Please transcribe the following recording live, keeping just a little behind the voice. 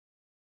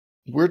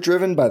We're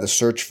driven by the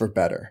search for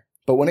better.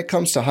 But when it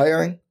comes to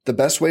hiring, the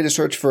best way to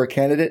search for a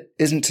candidate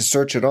isn't to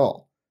search at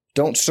all.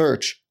 Don't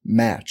search,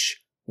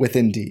 match with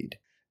Indeed.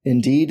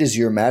 Indeed is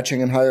your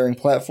matching and hiring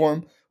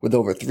platform with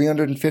over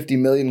 350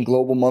 million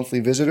global monthly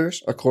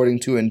visitors,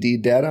 according to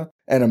Indeed data,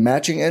 and a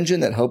matching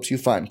engine that helps you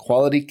find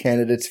quality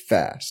candidates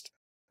fast.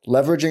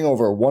 Leveraging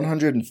over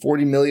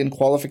 140 million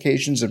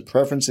qualifications and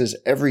preferences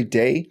every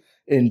day,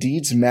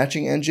 Indeed's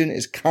matching engine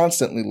is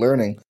constantly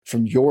learning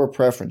from your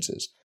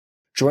preferences.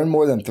 Join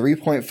more than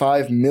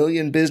 3.5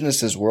 million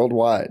businesses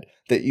worldwide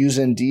that use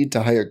Indeed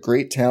to hire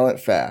great talent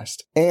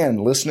fast.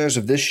 And listeners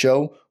of this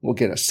show will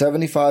get a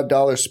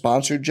 $75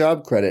 sponsored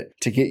job credit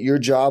to get your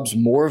jobs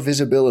more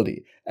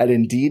visibility at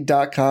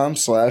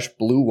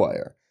Indeed.com/Blue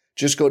Wire.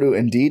 Just go to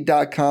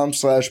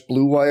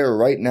Indeed.com/Blue Wire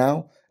right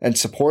now and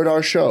support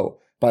our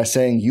show by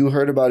saying you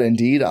heard about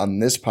Indeed on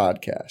this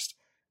podcast.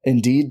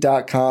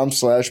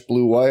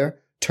 Indeed.com/Blue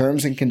Wire.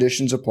 Terms and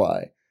conditions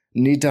apply.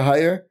 Need to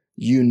hire?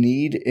 You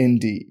need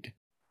Indeed.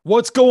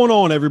 What's going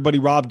on, everybody?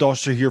 Rob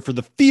Dauster here for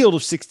the Field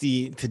of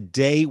 68.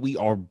 Today, we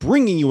are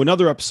bringing you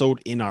another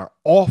episode in our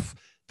Off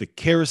the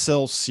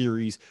Carousel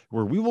series,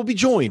 where we will be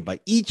joined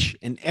by each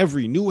and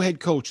every new head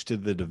coach to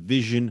the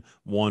Division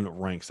I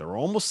ranks. There are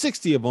almost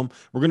 60 of them.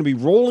 We're going to be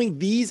rolling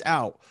these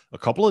out a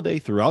couple of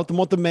days throughout the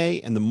month of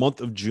May and the month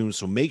of June.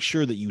 So make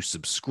sure that you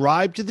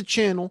subscribe to the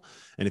channel.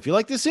 And if you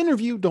like this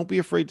interview, don't be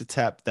afraid to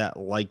tap that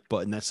like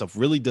button. That stuff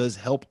really does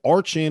help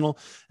our channel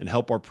and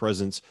help our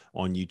presence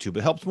on YouTube.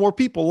 It helps more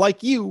people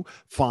like you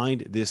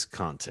find this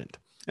content.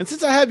 And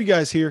since I have you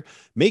guys here,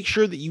 make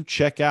sure that you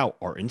check out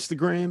our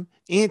Instagram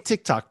and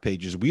TikTok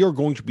pages. We are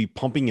going to be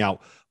pumping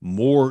out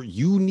more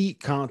unique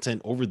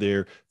content over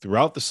there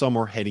throughout the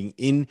summer heading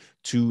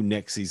into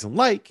next season.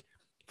 Like,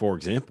 for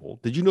example,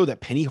 did you know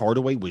that Penny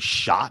Hardaway was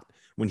shot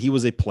when he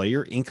was a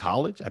player in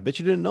college? I bet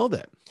you didn't know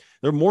that.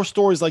 There are more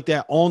stories like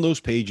that on those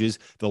pages.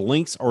 The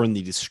links are in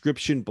the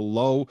description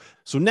below.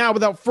 So now,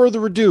 without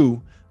further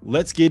ado,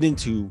 let's get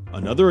into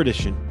another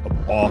edition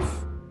of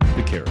Off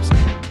the Carousel.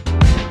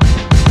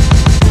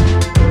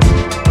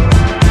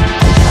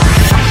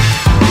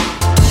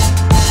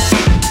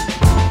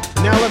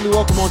 Now let me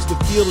welcome on to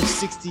the Field of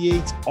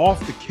 68's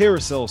Off the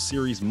Carousel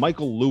series,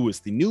 Michael Lewis,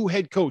 the new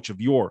head coach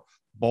of your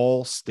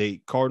Ball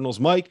State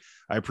Cardinals. Mike,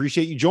 I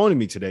appreciate you joining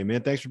me today,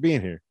 man. Thanks for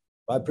being here.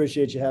 I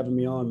appreciate you having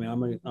me on,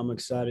 man. I'm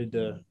excited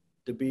to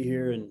be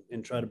here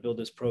and try to build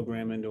this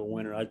program into a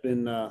winner. I've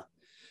been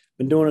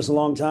doing this a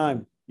long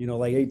time,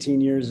 like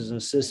 18 years as an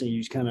assistant. You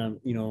just kind of,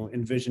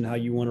 envision how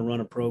you want to run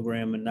a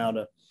program, and now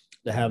to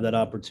have that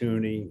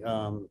opportunity,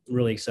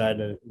 really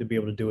excited to be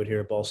able to do it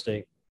here at Ball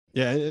State.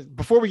 Yeah,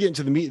 before we get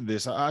into the meat of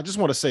this, I just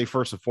want to say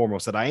first and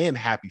foremost that I am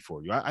happy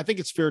for you. I think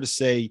it's fair to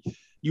say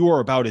you are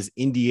about as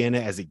Indiana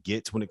as it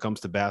gets when it comes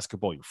to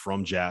basketball. You're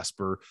from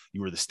Jasper. You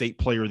were the state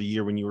player of the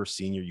year when you were a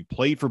senior. You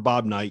played for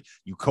Bob Knight.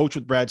 You coached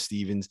with Brad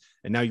Stevens,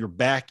 and now you're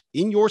back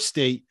in your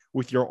state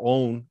with your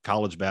own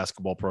college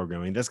basketball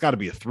program. I mean, that's got to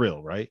be a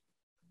thrill, right?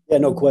 Yeah,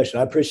 no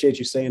question. I appreciate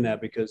you saying that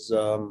because,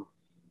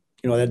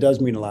 that does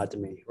mean a lot to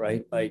me,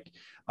 right? Like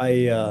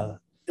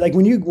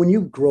when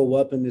you grow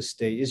up in this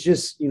state, it's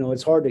just,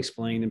 it's hard to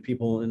explain, and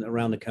people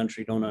around the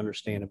country don't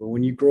understand it. But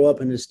when you grow up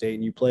in this state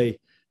and you play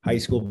high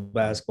school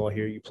basketball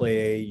here, you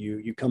play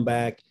AAU, you come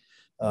back,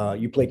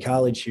 you play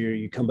college here,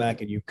 you come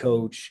back and you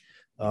coach,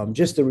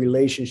 just the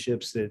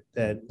relationships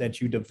that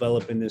you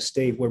develop in this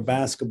state where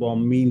basketball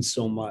means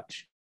so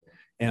much,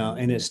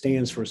 and it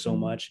stands for so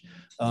much.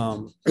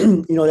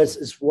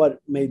 That's what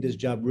made this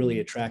job really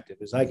attractive,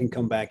 is I can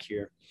come back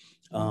here.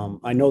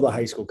 I know the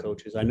high school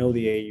coaches. I know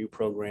the AAU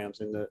programs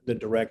and the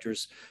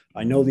directors.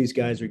 I know these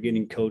guys are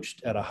getting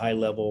coached at a high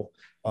level,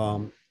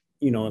 from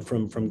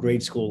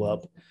grade school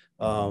up.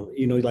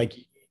 Like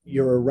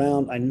you're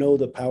around. I know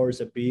the powers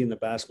that be in the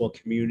basketball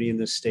community in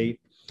this state,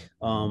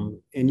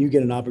 and you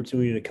get an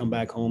opportunity to come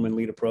back home and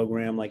lead a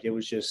program. Like it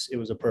was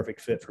a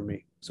perfect fit for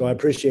me. So I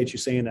appreciate you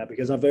saying that,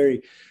 because I'm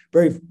very,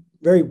 very,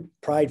 very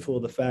prideful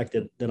of the fact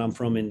that I'm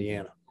from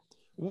Indiana.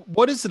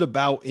 What is it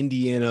about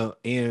Indiana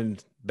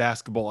and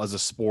basketball as a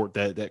sport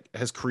that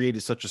has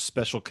created such a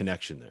special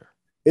connection there?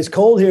 It's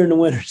cold here in the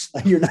winters.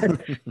 You're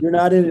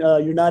not in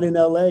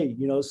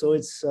LA, so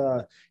it's,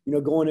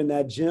 going in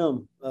that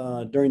gym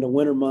during the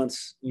winter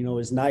months,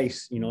 is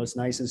nice. It's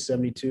nice and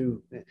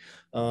 72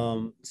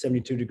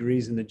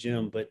 degrees in the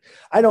gym. But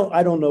I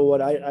don't know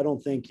what, I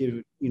don't think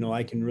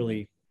I can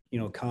really,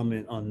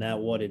 comment on that,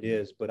 what it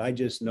is, but I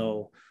just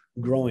know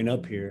growing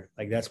up here,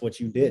 like that's what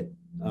you did.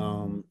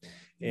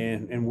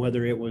 And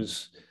whether it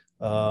was,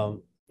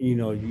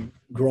 you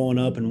growing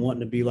up and wanting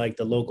to be like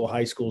the local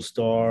high school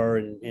star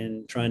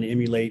and trying to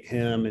emulate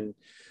him, and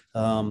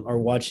or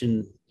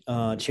watching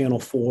Channel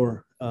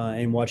 4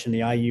 and watching the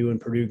IU and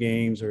Purdue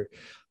games, or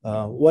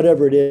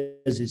whatever it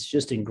is, it's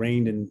just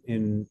ingrained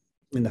in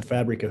the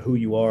fabric of who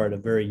you are at a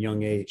very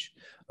young age.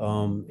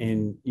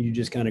 And you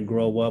just kind of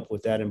grow up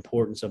with that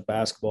importance of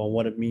basketball and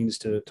what it means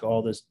to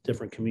all these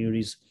different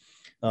communities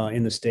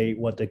in the state,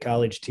 what the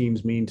college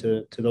teams mean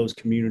to those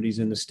communities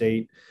in the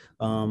state,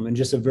 and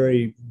just a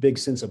very big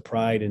sense of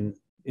pride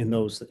in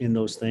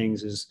those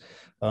things is,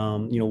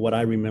 what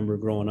I remember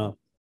growing up.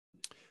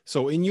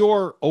 So in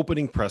your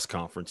opening press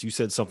conference, you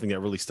said something that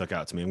really stuck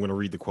out to me. I'm going to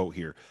read the quote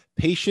here.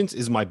 Patience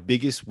is my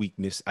biggest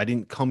weakness. I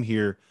didn't come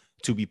here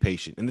to be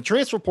patient. In the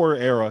transfer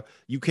portal era,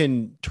 you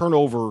can turn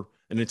over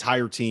an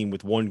entire team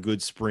with one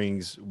good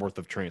spring's worth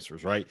of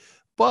transfers, right?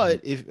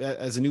 But if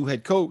as a new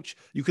head coach,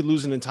 you could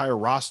lose an entire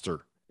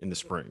roster in the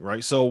spring,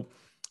 right? So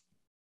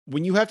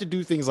when you have to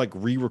do things like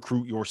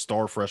re-recruit your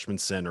star freshman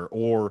center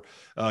or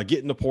get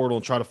in the portal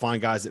and try to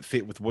find guys that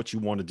fit with what you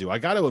want to do, I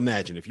got to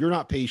imagine if you're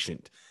not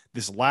patient,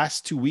 this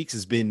last 2 weeks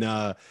has been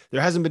there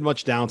hasn't been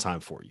much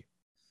downtime for you.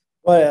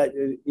 Well,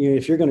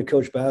 if you're going to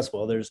coach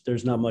basketball,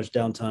 there's not much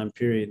downtime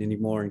period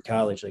anymore in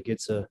college. Like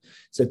it's a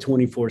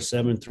 24/7,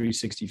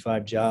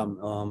 365 job,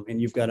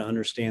 and you've got to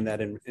understand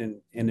that and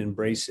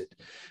embrace it.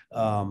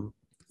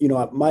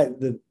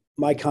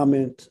 My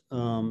comment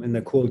and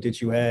the quote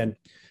that you had.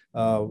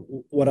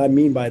 What I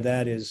mean by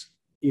that is,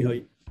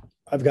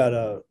 I've got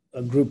a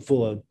group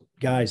full of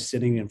guys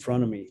sitting in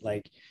front of me,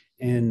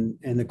 and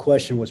the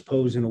question was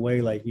posed in a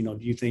way like, do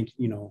you think,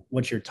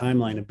 what's your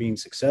timeline of being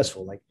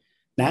successful? Like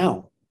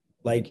now,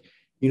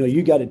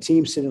 you got a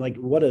team sitting, like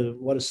what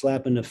a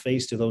slap in the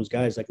face to those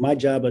guys. Like my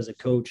job as a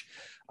coach,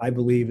 I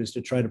believe, is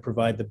to try to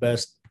provide the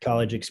best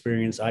college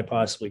experience I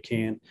possibly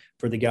can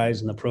for the guys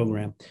in the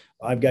program.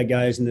 I've got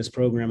guys in this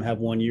program have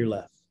 1 year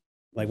left.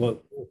 Like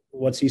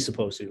what's he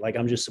supposed to do? Like,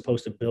 I'm just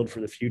supposed to build for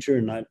the future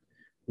and not,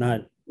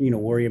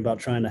 worry about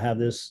trying to have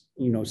this,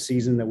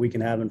 season that we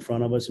can have in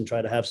front of us and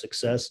try to have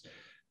success.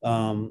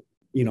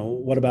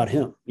 What about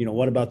him?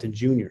 What about the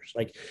juniors?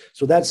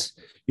 So that's,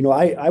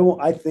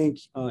 I think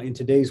in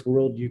today's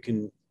world, you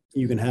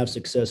can have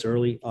success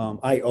early.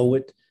 I owe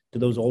it to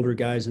those older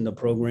guys in the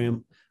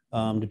program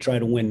to try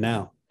to win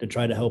now, to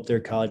try to help their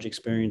college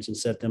experience and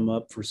set them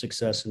up for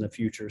success in the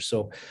future.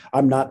 So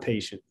I'm not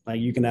patient. Like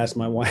you can ask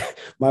my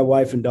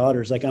wife and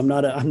daughters, like I'm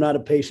not a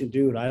patient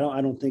dude.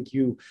 I don't think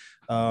you,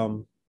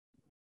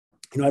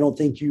 I don't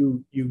think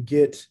you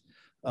get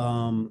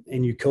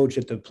and you coach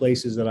at the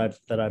places that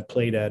I've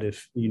played at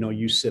if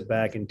you sit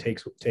back and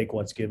take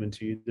what's given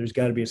to you. There's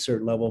got to be a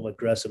certain level of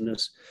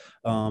aggressiveness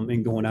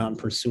in going out and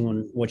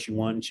pursuing what you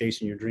want and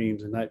chasing your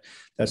dreams, and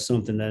that's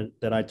something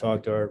that I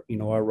talk to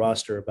our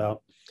roster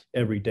about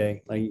every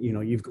day. Like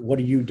what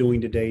are you doing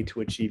today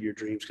to achieve your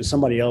dreams? Because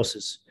somebody else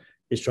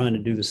is trying to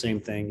do the same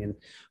thing,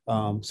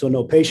 and so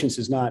no, patience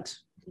is not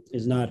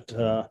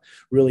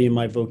really in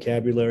my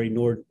vocabulary,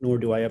 nor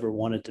do I ever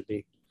want it to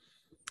be.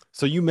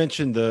 So you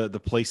mentioned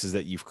the places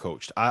that you've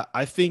coached.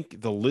 I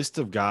think the list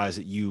of guys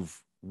that you've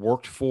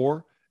worked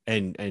for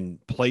and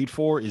played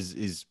for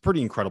is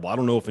pretty incredible. I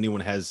don't know if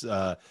anyone has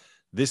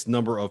this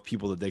number of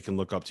people that they can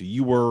look up to.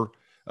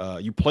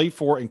 You played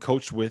for and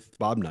coached with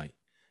Bob Knight.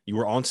 You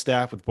were on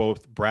staff with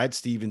both Brad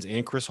Stevens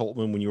and Chris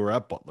Holtmann when you were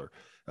at Butler.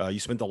 You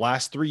spent the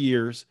last 3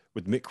 years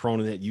with Mick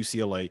Cronin at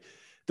UCLA.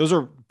 Those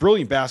are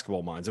brilliant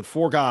basketball minds and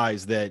 4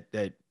 guys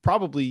that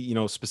probably,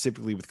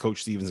 specifically with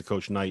Coach Stevens and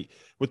Coach Knight,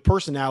 with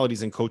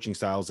personalities and coaching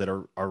styles that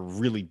are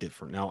really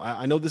different. Now,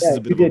 I know this is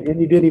a bit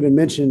and you didn't even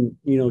mention,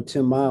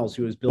 Tim Miles,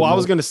 who was Bill. Well, I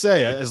was going to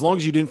say, as long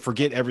as you didn't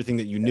forget everything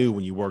that you knew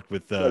when you worked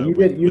with,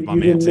 with my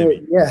man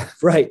Timmy. Yeah,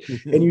 right.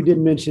 And you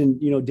didn't mention,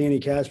 Danny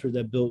Casper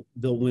that built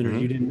Winters.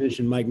 Mm-hmm. You didn't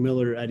mention Mike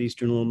Miller at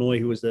Eastern Illinois,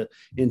 who was the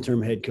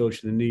interim head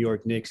coach of the New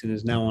York Knicks and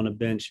is now on a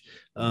bench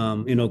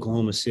in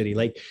Oklahoma City.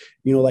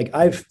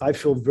 I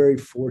feel very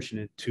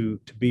fortunate to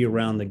be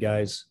around the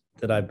guys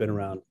that I've been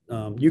around.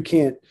 You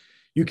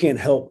can't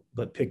help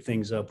but pick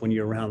things up when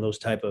you're around those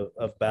type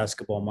of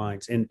basketball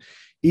minds. And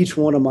each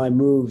one of my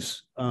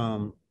moves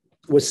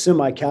was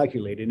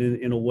semi-calculated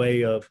in a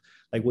way of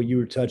like what you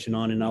were touching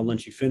on, and I'll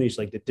let you finish,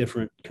 like the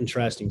different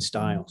contrasting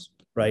styles,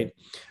 right?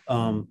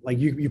 Like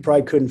you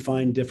probably couldn't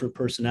find different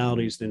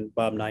personalities than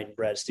Bob Knight and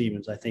Brad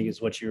Stevens, I think is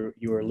what you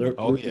were learning.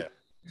 Oh, yeah.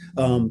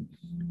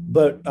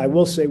 But I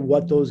will say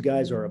what those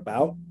guys are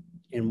about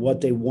and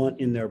what they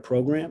want in their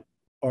program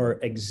are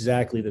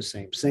exactly the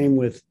same. Same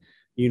with,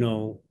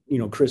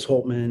 Chris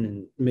Holtmann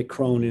and Mick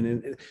Cronin,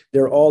 and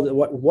they're all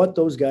what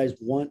those guys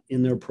want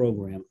in their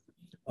program,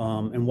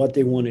 and what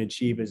they want to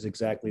achieve is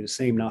exactly the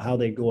same. Now, how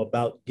they go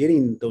about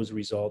getting those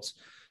results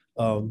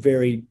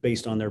vary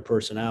based on their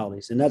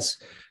personalities, and that's,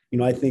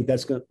 I think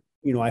that's going.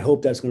 I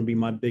hope that's going to be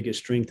my biggest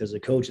strength as a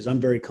coach. Is I'm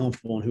very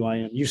comfortable in who I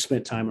am. You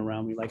spent time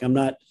around me. Like I'm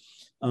not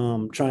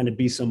trying to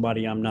be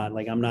somebody I'm not.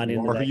 Like I'm not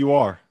into that. Who you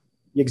are.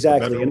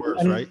 Exactly. And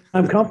right?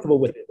 I'm comfortable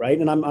with it. Right.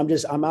 And I'm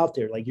out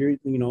there like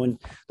and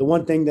the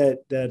one thing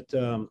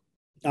that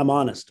I'm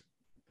honest,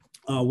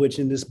 which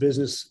in this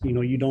business,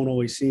 you don't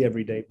always see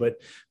every day, but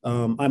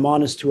I'm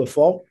honest to a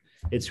fault.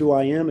 It's who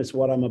I am. It's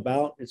what I'm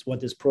about. It's what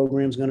this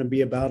program is going to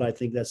be about. I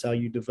think that's how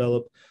you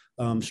develop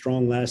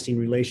strong, lasting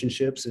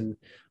relationships. And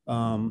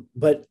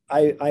but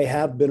I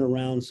have been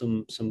around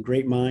some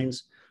great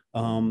minds.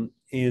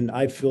 And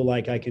I feel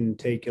like I can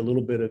take a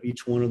little bit of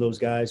each one of those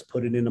guys,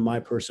 put it into my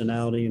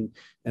personality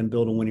and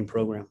build a winning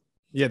program.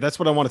 Yeah, that's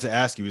what I wanted to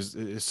ask you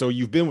is so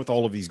you've been with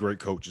all of these great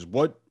coaches.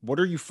 What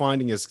are you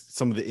finding as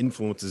some of the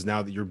influences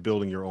now that you're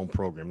building your own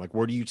program? Like,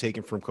 what are you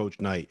taking from Coach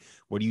Knight?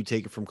 What are you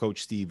taking from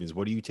Coach Stevens?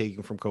 What are you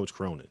taking from Coach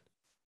Cronin?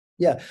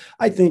 Yeah,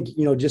 I think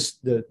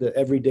just the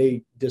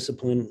everyday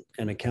discipline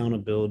and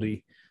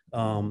accountability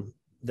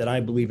that I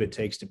believe it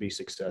takes to be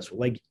successful,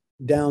 like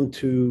down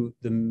to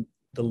the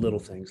little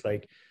things.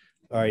 Like,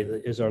 all right,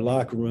 is our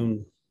locker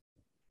room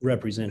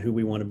represent who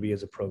we want to be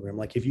as a program?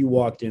 Like, if you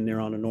walked in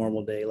there on a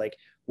normal day, like,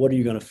 what are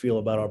you going to feel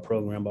about our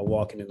program by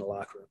walking in the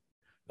locker room?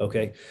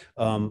 Okay,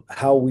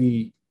 how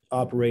we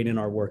operate in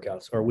our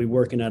workouts. Are we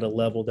working at a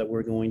level that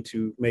we're going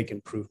to make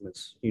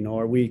improvements?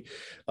 Are we,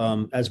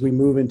 as we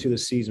move into the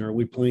season, are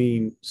we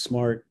playing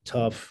smart,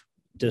 tough,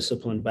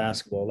 disciplined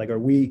basketball? Like, are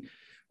we,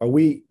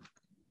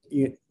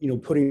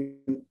 putting,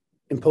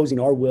 imposing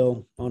our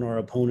will on our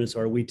opponents?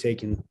 Or are we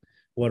taking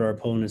what our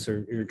opponents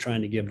are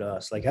trying to give to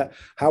us? Like,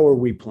 how are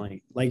we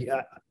playing? Like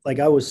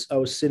I was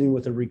sitting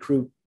with a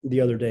recruit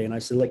the other day, and I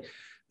said, like,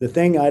 the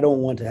thing I don't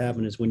want to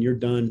happen is when you're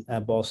done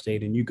at Ball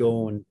State and you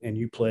go and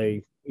you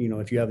play,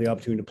 if you have the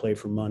opportunity to play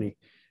for money,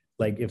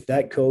 like if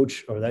that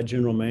coach or that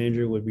general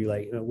manager would be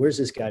like, where's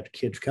this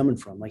kid coming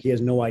from? Like, he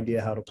has no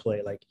idea how to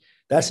play. Like,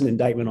 that's an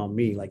indictment on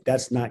me. Like,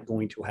 that's not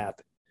going to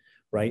happen.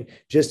 Right.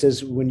 Just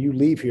as when you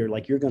leave here,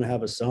 like, you're going to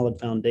have a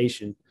solid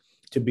foundation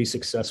to be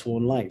successful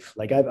in life.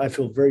 Like, I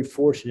feel very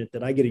fortunate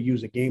that I get to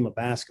use a game of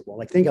basketball.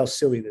 Like, think how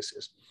silly this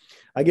is.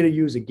 I get to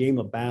use a game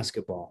of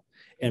basketball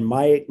and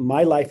my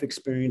life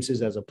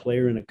experiences as a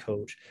player and a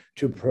coach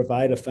to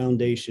provide a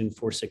foundation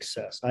for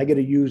success.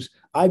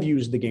 I've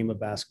used the game of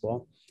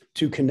basketball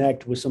to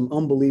connect with some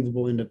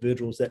unbelievable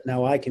individuals that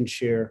now I can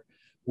share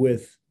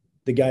with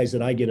the guys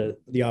that I get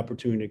the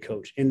opportunity to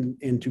coach,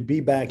 and to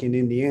be back in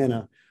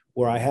Indiana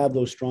where I have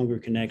those stronger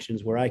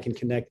connections, where I can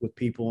connect with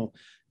people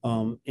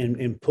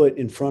and put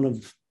in front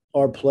of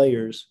our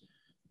players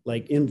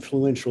like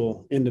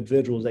influential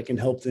individuals that can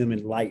help them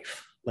in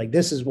life. Like,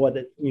 this is what,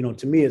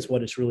 to me, it's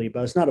what it's really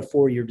about. It's not a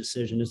 4-year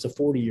decision. It's a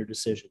 40-year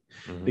decision.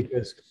 Mm-hmm.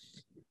 Because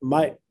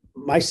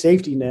my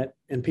safety net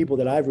and people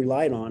that I've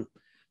relied on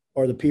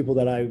are the people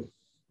that I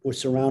was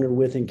surrounded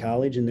with in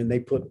college. And then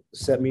they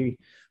set me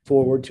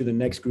forward to the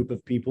next group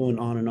of people, and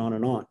on and on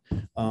and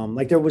on.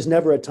 Like, there was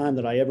never a time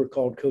that I ever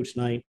called Coach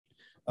Knight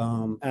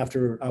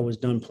after I was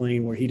done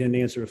playing where he didn't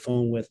answer the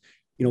phone with,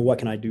 what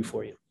can I do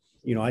for you?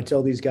 I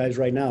tell these guys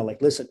right now,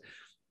 like, listen,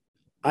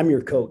 I'm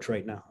your coach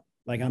right now.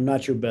 Like, I'm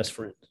not your best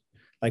friend.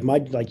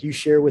 Like you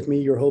share with me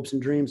your hopes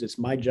and dreams. It's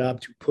my job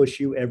to push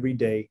you every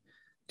day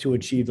to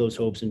achieve those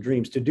hopes and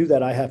dreams. To do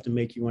that, I have to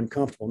make you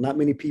uncomfortable. Not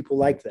many people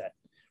like that,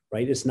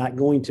 right? It's not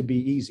going to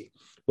be easy.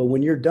 But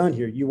when you're done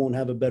here, you won't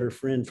have a better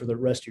friend for the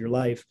rest of your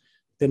life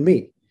than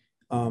me,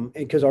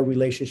 because our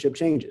relationship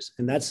changes.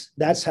 And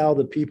that's how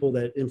the people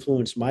that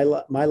influenced my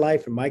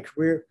life and my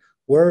career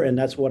were, and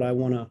that's what I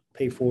want to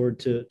pay forward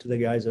to the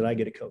guys that I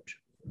get to coach.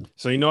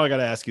 So, I got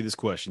to ask you this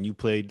question. You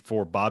played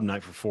for Bob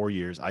Knight for 4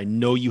 years. I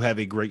know you have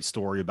a great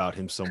story about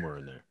him somewhere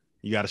in there.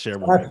 You got to share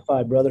with me.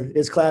 Classified, brother.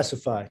 It's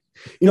classified.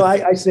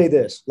 I say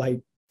this,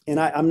 like, and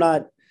I'm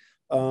not,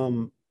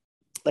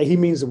 like, he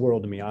means the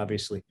world to me,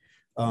 obviously.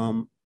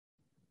 And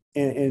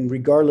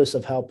regardless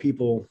of how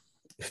people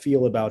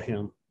feel about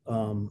him,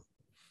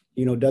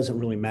 doesn't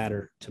really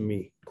matter to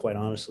me, quite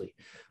honestly.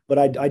 But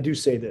I do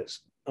say this,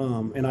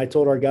 and I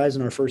told our guys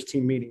in our first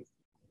team meeting,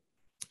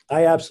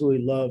 I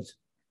absolutely loved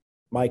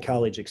my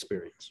college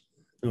experience.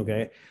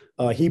 Okay.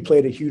 He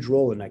played a huge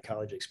role in that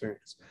college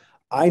experience.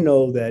 I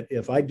know that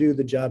if I do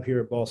the job here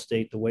at Ball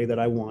State the way that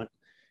I want,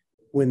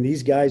 when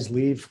these guys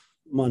leave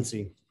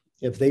Muncie,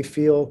 if they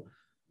feel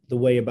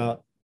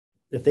about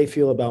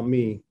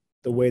me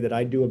the way that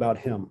I do about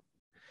him,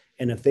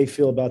 and if they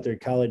feel about their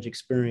college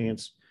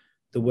experience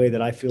the way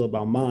that I feel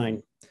about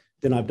mine,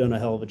 then I've done a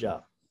hell of a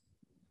job.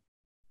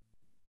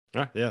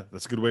 All right, yeah,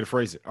 that's a good way to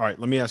phrase it. All right,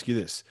 let me ask you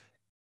this.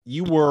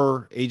 You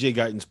were AJ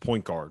Guyton's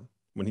point guard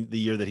the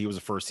year that he was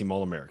a first-team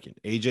All-American.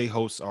 AJ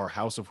hosts our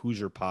House of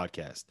Hoosier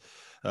podcast.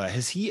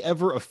 Has he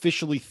ever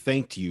officially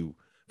thanked you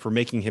for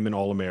making him an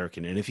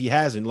All-American? And if he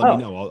hasn't, let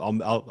me know.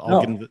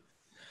 I'll get him.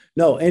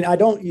 No, and I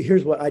don't.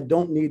 Here's what I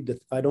don't need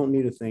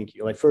to thank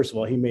you. Like, first of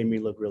all, he made me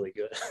look really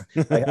good.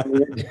 Like, I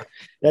mean,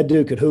 that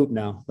dude could hoop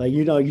now. Like,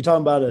 you're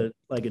talking about a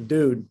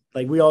dude.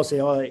 Like, we all say,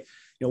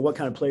 what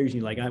kind of players you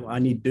need? Like, I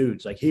need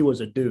dudes. Like, he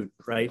was a dude,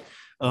 right?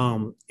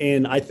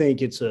 And I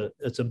think it's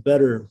a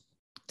better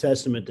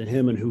testament to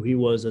him and who he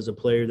was as a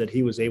player that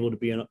he was able to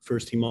be a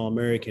first team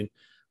All-American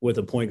with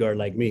a point guard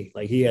like me.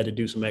 Like, he had to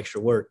do some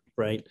extra work,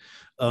 right?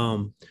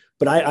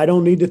 But I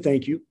don't need to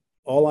thank you.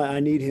 All I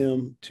need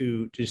him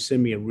to just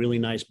send me a really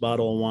nice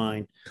bottle of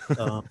wine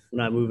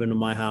when I move into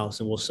my house,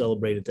 and we'll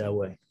celebrate it that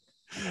way.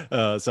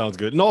 Sounds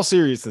good. In all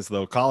seriousness,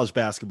 though, college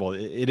basketball,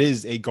 it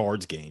is a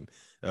guards game.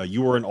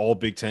 You were an all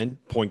Big Ten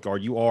point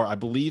guard. You are, I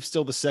believe,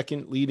 still the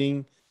second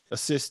leading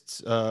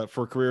assists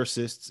for career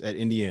assists at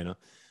Indiana.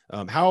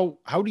 How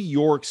do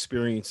your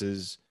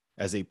experiences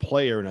as a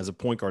player and as a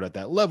point guard at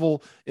that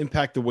level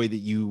impact the way that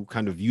you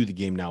kind of view the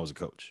game now as a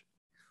coach?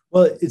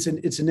 Well, it's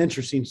an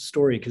interesting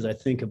story because I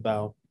think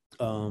about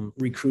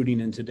recruiting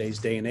in today's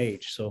day and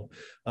age. So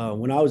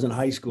when I was in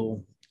high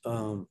school,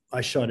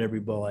 I shot every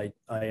ball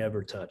I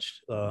ever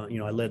touched. I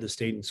led the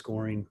state in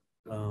scoring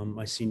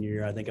my senior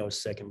year. I think I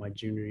was second my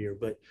junior year.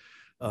 But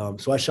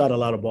so I shot a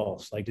lot of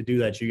balls. Like, to do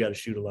that, you got to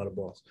shoot a lot of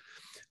balls.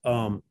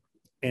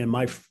 And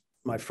my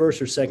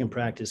first or second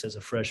practice as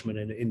a freshman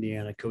in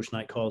Indiana, Coach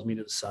Knight calls me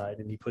to the side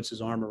and he puts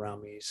his arm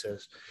around me. He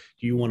says,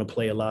 "Do you want to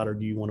play a lot or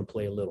do you want to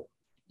play a little?"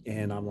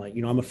 And I'm like,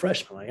 I'm a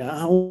freshman. Like, I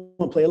don't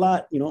want to play a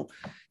lot,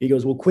 He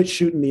goes, "Well, quit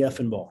shooting the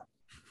effing ball."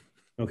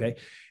 Okay.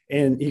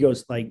 And he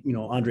goes, like,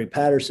 Andre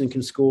Patterson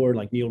can score.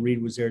 Like, Neil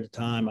Reed was there at the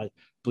time. I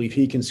believe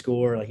he can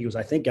score. Like, he goes,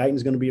 "I think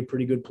Guyton's going to be a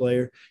pretty good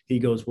player." He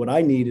goes, "What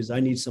I need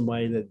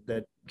somebody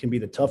that can be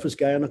the toughest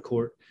guy on the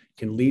court,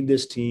 can lead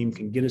this team,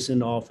 can get us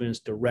into offense,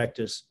 direct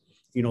us,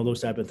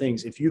 those type of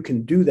things. If you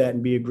can do that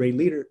and be a great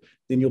leader,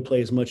 then you'll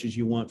play as much as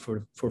you want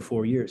for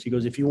 4 years." He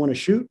goes, "If you want to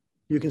shoot,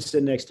 you can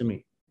sit next to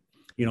me."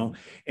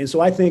 And so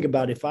I think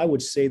about, if I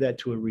would say that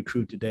to a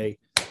recruit today,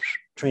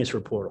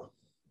 transfer portal,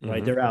 right?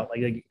 Mm-hmm. They're out.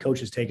 Like,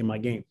 coach is taking my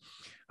game.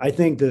 I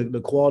think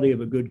the quality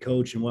of a good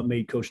coach and what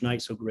made Coach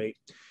Knight so great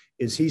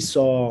is he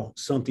saw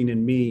something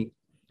in me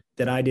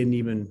that I didn't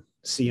even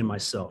see in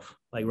myself.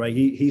 Like, right.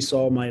 He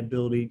saw my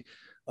ability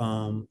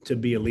to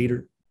be a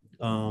leader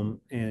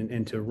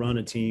and to run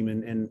a team.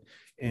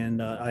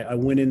 And I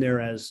went in there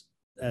as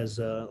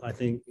I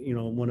think,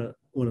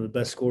 one of the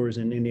best scorers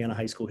in Indiana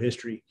high school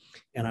history.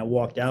 And I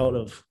walked out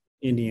of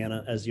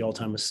Indiana as the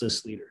all-time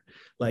assist leader.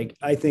 Like,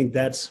 I think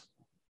that's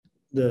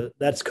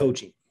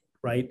coaching,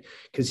 right?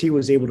 Because he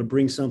was able to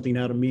bring something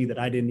out of me that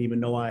I didn't even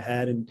know I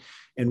had, and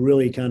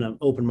really kind of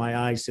open my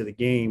eyes to the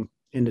game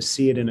and to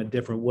see it in a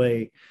different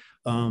way,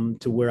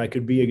 to where I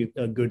could be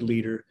a good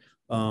leader,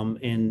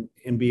 and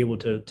be able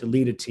to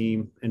lead a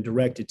team and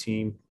direct a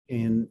team,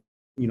 and,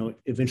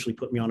 eventually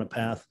put me on a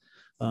path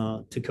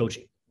to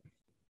coaching.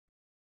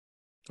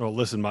 Well,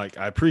 listen, Mike,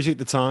 I appreciate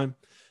the time.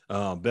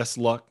 Best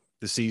of luck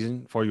this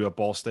season for you at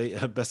Ball State.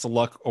 Best of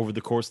luck over the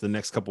course of the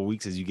next couple of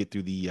weeks as you get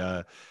through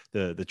the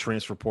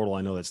transfer portal.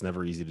 I know that's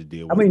never easy to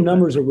deal with. How many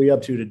numbers are we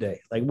up to today?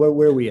 Like,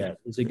 where are we at?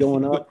 Is it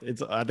going up?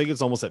 I think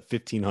it's almost at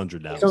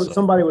 1,500 now. So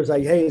somebody was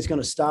like, "Hey, it's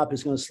going to stop.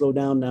 It's going to slow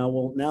down now."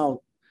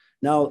 Well,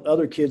 now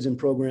other kids in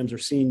programs are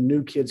seeing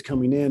new kids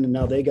coming in, and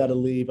now they got to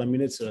leave. I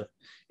mean, it's a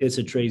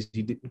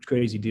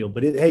crazy deal.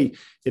 But hey,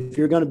 if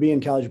you're going to be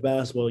in college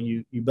basketball,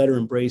 you better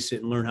embrace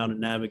it and learn how to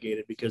navigate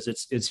it, because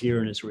it's here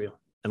and it's real.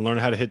 And learn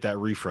how to hit that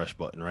refresh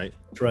button, right?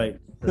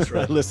 That's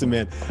right. Listen,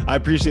 man, I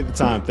appreciate the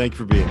time. Thank you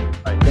for being here.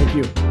 All right, thank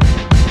you.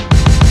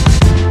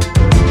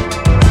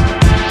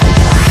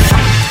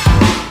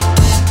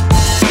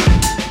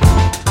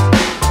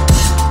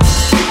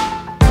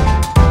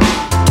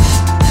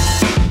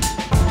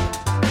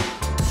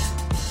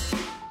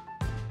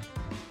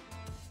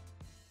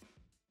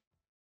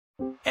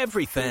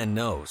 Every fan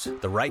knows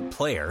the right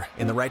player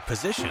in the right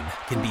position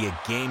can be a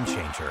game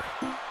changer.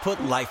 Put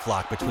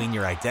LifeLock between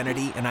your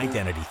identity and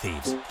identity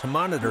thieves to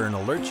monitor and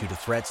alert you to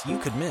threats you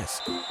could miss.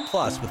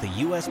 Plus, with a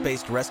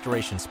U.S.-based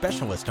restoration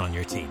specialist on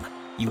your team,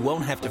 you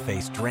won't have to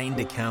face drained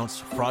accounts,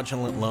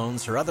 fraudulent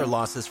loans, or other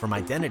losses from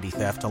identity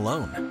theft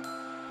alone.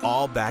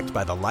 All backed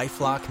by the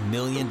LifeLock $1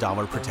 Million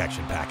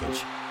Protection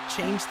Package.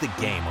 Change the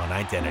game on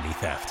identity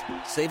theft.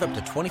 Save up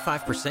to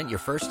 25% your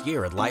first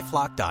year at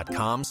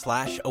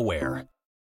LifeLock.com/aware.